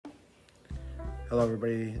Hello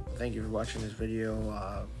everybody, thank you for watching this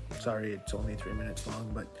video. Sorry it's only 3 minutes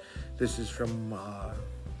long, but this is from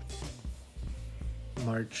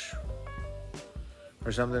March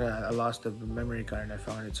or something. I lost the memory card and I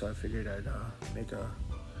found it, so I figured I'd make a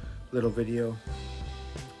little video.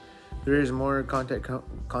 There is more content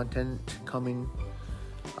coming.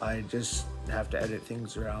 I just have to edit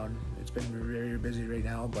things around. It's been very busy right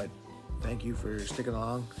now, but thank you for sticking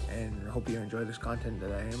along, and I hope you enjoy this content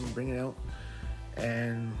that I am bringing out,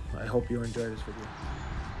 and I hope you enjoy this video.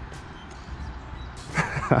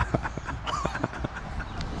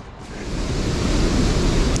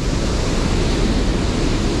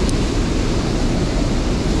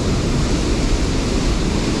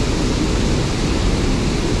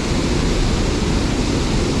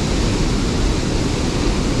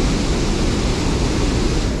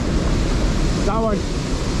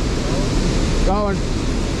 Got one.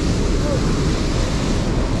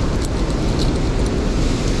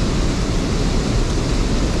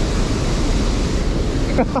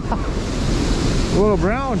 A little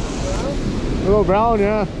brown. A little brown,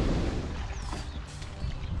 yeah.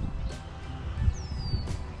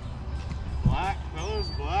 Black, fellas,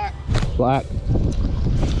 black. Black.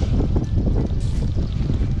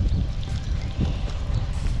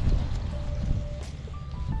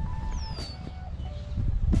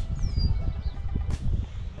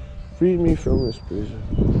 Freed me from this prison.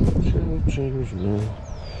 Change now.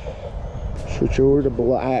 Switch over to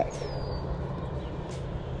black.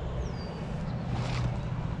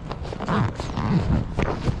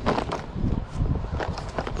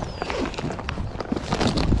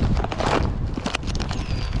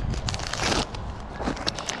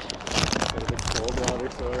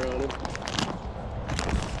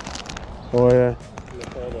 Oh yeah. In the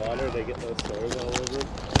cold water, they get those sores all over them.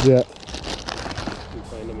 Yeah. You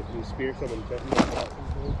find them if you spear someone, cut them like that.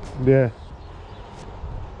 Yeah.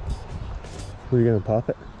 Were you gonna pop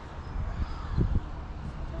it?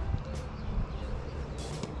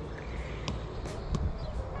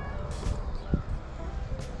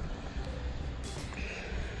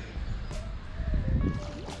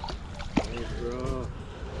 Nice, bro.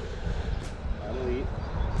 That'll eat.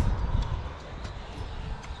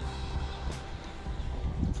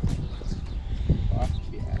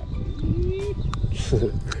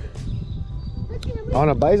 On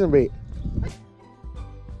a bison bait.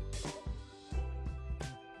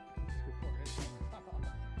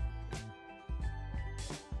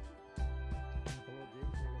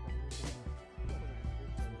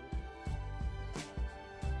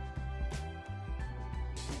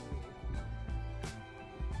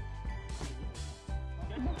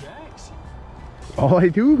 Oh, I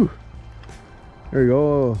do. There we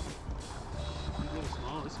go.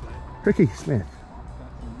 Ricky Smith.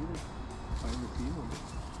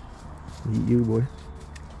 Eat you, boy. I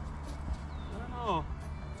don't know.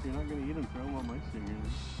 If you're not going to eat them, throw them on my finger.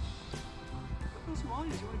 How small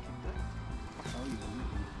is you want to keep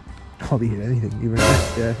that? I'll eat anything, even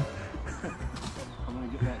that, yeah. I'm going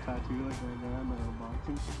to get that tattoo like right there on my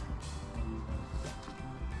boxing.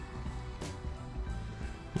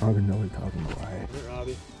 I don't even know what you're talking about.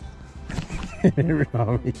 Robbie.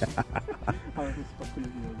 Robbie. I was just fucking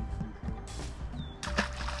with you.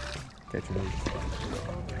 Catch your nose.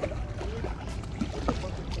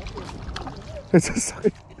 It's a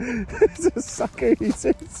sucker. It's a sucker, he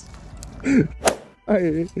says. Oh,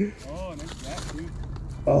 nice jack, dude.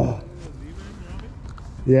 Oh.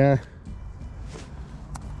 Yeah.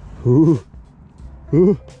 Ooh.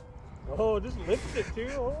 Ooh. Oh, just lift it too.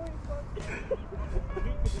 Holy fuck.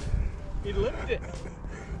 He lifted it.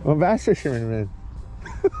 I'm bass fisherman, man.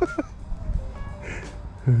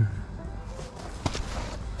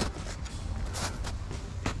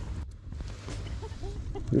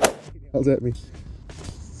 He yells at me.